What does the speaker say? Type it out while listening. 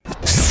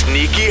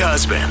Sneaky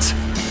husbands.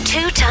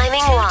 Two-timing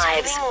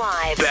wives.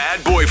 Bad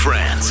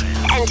boyfriends.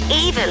 And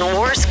even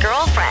worse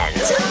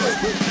girlfriends.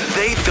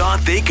 They thought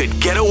they could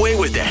get away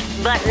with it.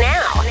 But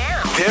now,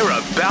 They're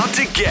about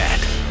to get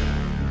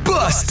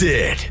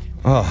busted.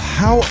 Oh,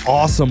 how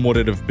awesome would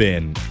it have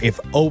been if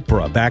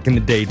Oprah back in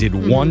the day did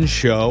one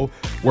show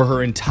where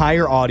her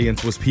entire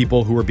audience was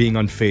people who were being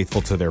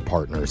unfaithful to their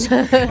partners.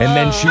 And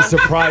then she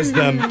surprised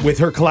them with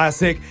her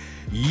classic,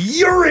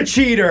 "You're a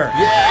cheater!"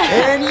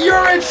 And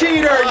you're a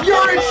cheater!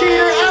 You're a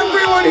cheater!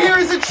 Everyone here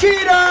is a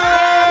cheater!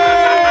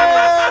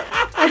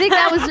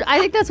 I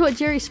think that's what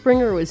Jerry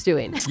Springer was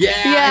doing. Yeah, I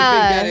think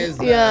that is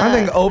that. I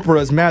think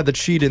Oprah is mad that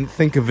she didn't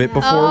think of it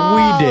before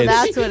we did.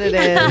 That's what it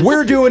is.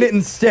 We're doing it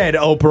instead,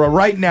 Oprah,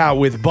 right now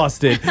with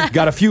Busted.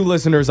 Got a few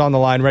listeners on the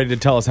line ready to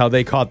tell us how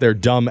they caught their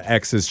dumb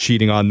exes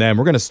cheating on them.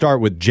 We're going to start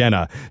with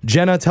Jenna.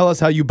 Jenna, tell us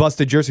how you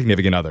busted your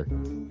significant other.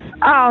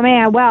 Oh,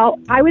 man. Well,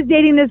 I was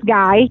dating this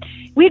guy.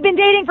 We'd been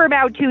dating for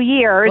about 2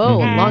 years. Whoa,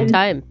 long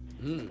time.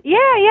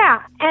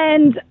 Yeah.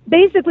 And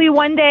basically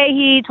one day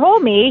he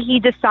told me he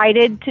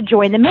decided to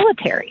join the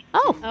military.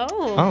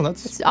 Oh,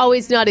 that's... It's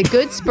always not a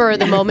good spur of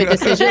the moment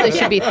decision. They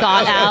should be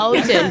thought out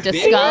and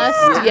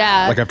discussed.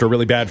 Yeah. Like after a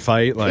really bad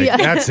fight,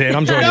 that's it,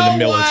 I'm joining the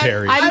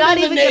military. I'm not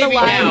in even the going to Navy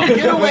lie. now.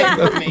 Get away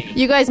from me.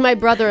 You guys, my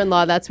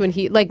brother-in-law, that's when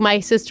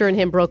my sister and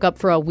him broke up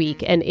for a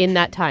week, and in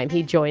that time,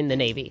 he joined the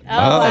Navy.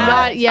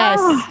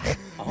 Yes.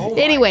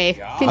 Anyway,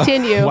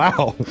 continue.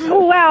 Wow.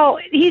 Well,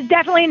 he's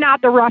definitely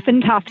not the rough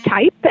and tough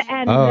type,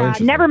 and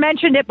never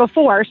mentioned it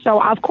before.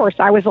 So, of course,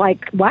 I was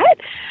like, what?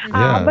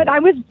 Yeah. But I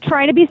was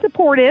trying to be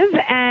supportive,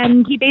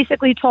 and he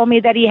basically told me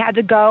that he had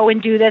to go and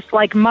do this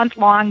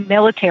month-long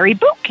military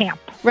boot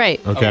camp.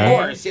 Right. Okay. Of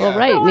course, yeah. Well,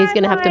 right, and he's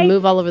going to have to Right.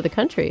 move all over the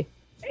country.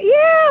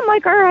 Yeah, I'm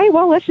like, all right,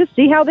 well, let's just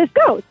see how this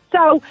goes.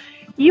 So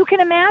you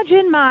can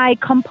imagine my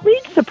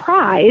complete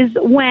surprise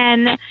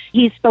when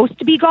he's supposed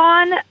to be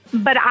gone,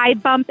 but I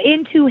bump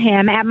into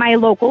him at my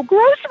local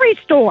grocery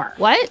store.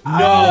 What?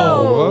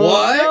 No.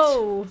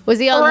 What? Was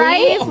he on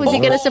Right? leave? Was he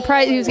going to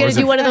surprise? He was going to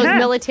do one of those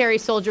military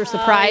soldier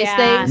surprise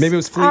things? Maybe it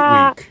was Fleet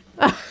Week.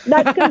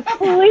 That's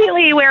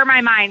completely where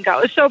my mind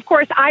goes. So, of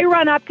course, I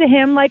run up to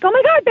him like, oh,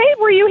 my God, babe,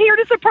 were you here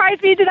to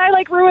surprise me? Did I,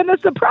 ruin the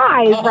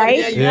surprise, right?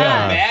 Yeah, you're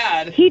Yeah.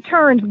 bad. He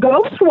turns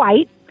ghost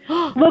white,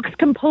 looks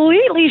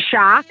completely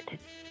shocked.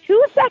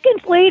 2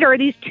 seconds later,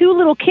 these two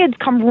little kids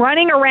come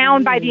running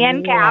around by the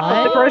end cap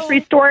of the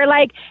grocery store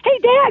like, hey,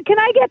 Dad, can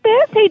I get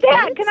this? Hey,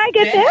 Dad, can I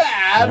get this?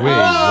 Dad. Wait,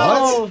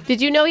 Whoa. what?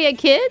 Did you know he had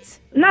kids?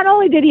 Not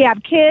only did he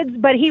have kids,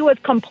 but he was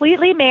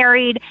completely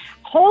married,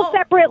 whole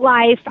separate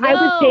life. I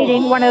was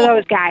dating one of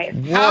those guys.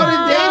 How did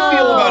they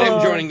feel about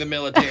him joining the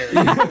military?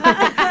 Wait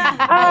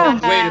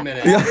a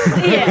minute.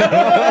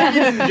 He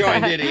didn't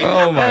join, did he?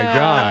 Oh, my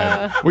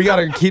God. We got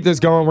to keep this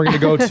going. We're going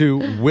to go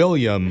to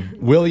William.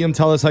 William,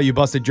 tell us how you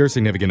busted your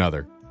significant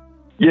other.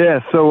 Yeah,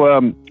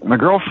 so my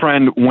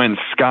girlfriend went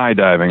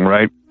skydiving,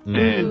 right?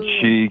 And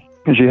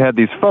she had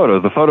these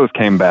photos. The photos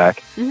came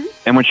back,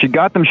 and when she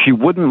got them, she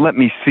wouldn't let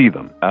me see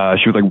them.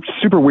 She was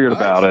super weird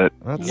about it.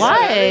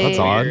 Why? That's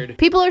odd. Weird.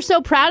 People are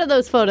so proud of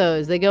those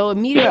photos. They go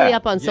immediately Yeah.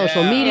 up on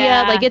social Yeah. media.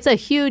 Yeah. Like, it's a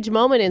huge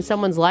moment in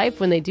someone's life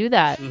when they do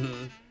that.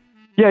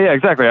 Yeah,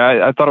 exactly.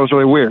 I thought it was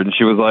really weird, and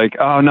she was like,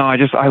 "Oh no,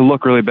 I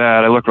look really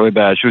bad. I look really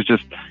bad." She was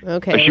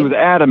Okay. she was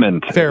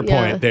adamant. Fair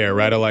Yeah. point there,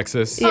 right,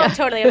 Alexis? Oh,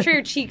 totally. I'm sure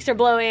your cheeks are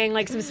blowing,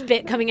 like some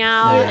spit coming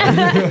out.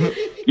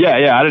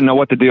 Yeah, I didn't know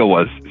what the deal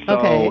was. So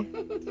Okay.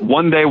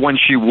 one day when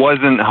she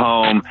wasn't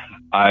home,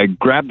 I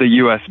grabbed the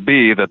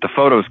USB that the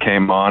photos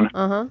came on,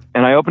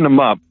 and I opened them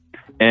up,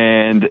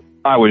 and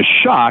I was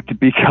shocked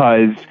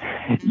because,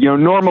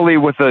 normally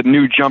with a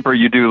new jumper,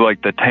 you do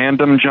like the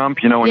tandem jump,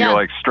 when Yeah.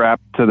 you're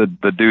strapped to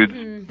the dude's,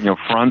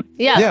 front.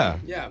 Yeah.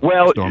 Yeah.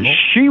 Well, Normal.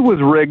 she was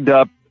rigged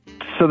up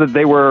so that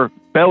they were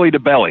belly to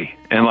belly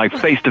and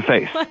face to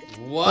face.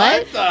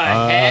 What the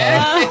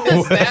heck?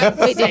 Is that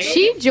Wait, did safe?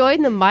 she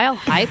join the Mile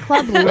High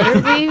Club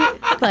literally?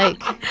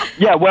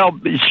 Yeah, well,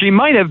 she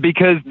might have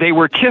because they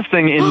were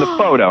kissing in the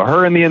photo.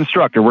 Her and the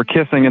instructor were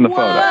kissing in the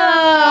photo.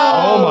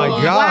 Oh, my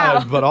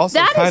God. But also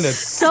That kind is of...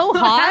 so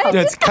hot.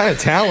 That's kind of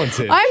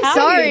talented. I'm How do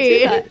sorry. you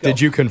do that?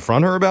 Did you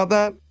confront her about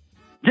that?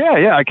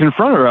 Yeah, I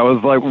confronted her. I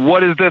was like,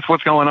 what is this?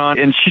 What's going on?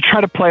 And she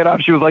tried to play it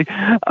off. She was like,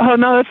 oh,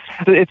 no,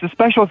 it's a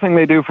special thing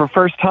they do for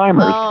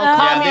first-timers. Oh,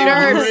 calm your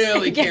Yeah, they nerves.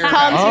 really care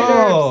Calm about your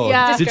nerves. Oh,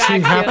 Yeah. did she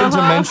happen to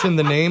mention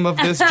the name of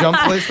this jump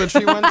place that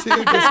she went to?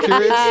 Just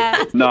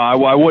curious. No,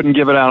 I wouldn't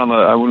give it out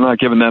I would not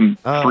giving them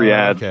free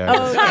ads. Okay.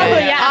 I'm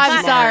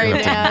sorry, I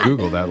have man. to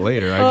Google that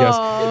later, I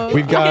guess.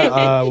 We've got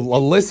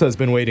Alyssa's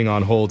been waiting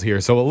on hold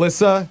here. So,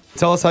 Alyssa,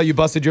 tell us how you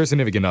busted your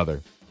significant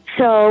other.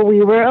 So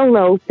we were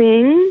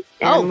eloping,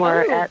 and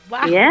we're at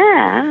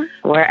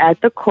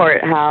the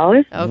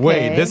courthouse. Okay.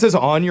 Wait, this is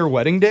on your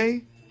wedding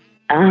day?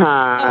 Uh-huh.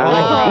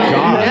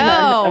 Oh,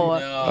 No.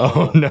 God.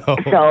 Oh, no.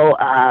 So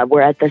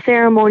we're at the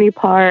ceremony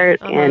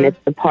part, and it's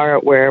the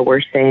part where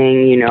we're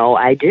saying,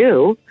 I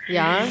do.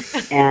 Yeah.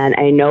 And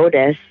I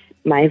notice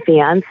my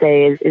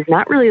fiance is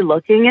not really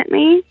looking at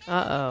me.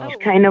 Uh-oh. He's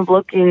kind of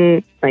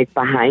looking like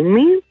behind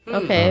me.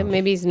 Okay,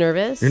 maybe he's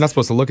nervous. You're not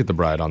supposed to look at the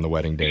bride on the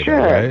wedding day,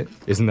 Sure. though, right?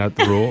 Isn't that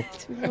the rule?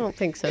 I don't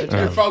think so, You're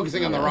Jeff.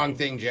 focusing on the wrong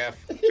thing, Jeff.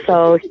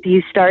 So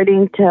he's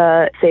starting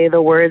to say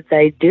the words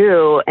I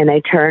do, and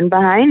I turn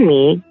behind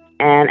me,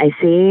 and I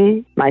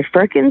see my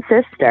frickin'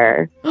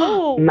 sister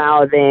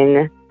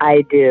mouthing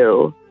I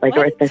do, like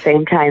we're at the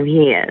same time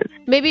he is.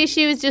 Maybe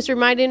she was just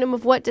reminding him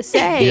of what to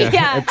say.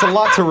 It's a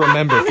lot to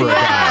remember for a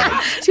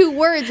guy. 2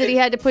 words that he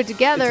had to put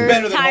together. It's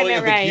better than Time holding it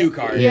up right. the cue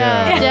card.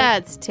 Yeah,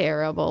 that's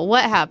terrible.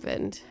 What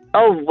happened?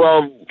 Oh,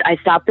 well, I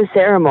stopped the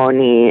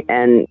ceremony,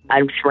 and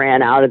I just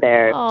ran out of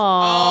there. Oh,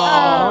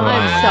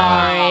 I'm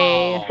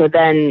sorry. So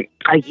then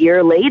a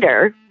year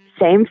later,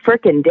 same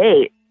frickin'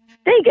 date,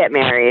 they get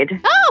married.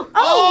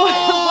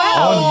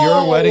 On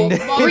your wedding day?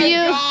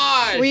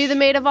 Were you the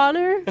maid of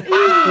honor?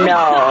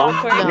 No,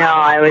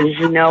 I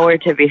was nowhere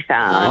to be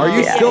found. Are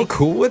you still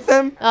cool with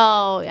them?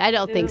 Oh, I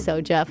don't think so,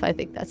 Jeff. I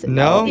think that's a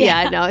No?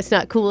 Yeah, no, it's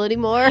not cool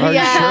anymore. Are you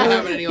yeah. sure? Not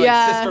having any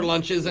sister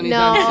lunches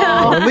anytime No. soon?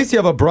 Well, at least you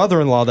have a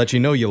brother-in-law that you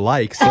know you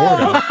like, sort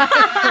of.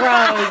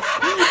 Gross.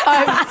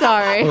 I'm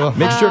sorry. Well,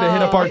 make sure to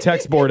hit up our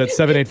text board at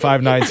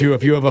 78592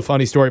 if you have a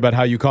funny story about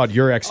how you caught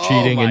your ex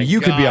cheating, my and you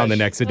could be on the gosh.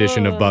 next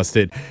edition of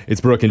Busted. It's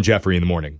Brooke and Jeffrey in the morning.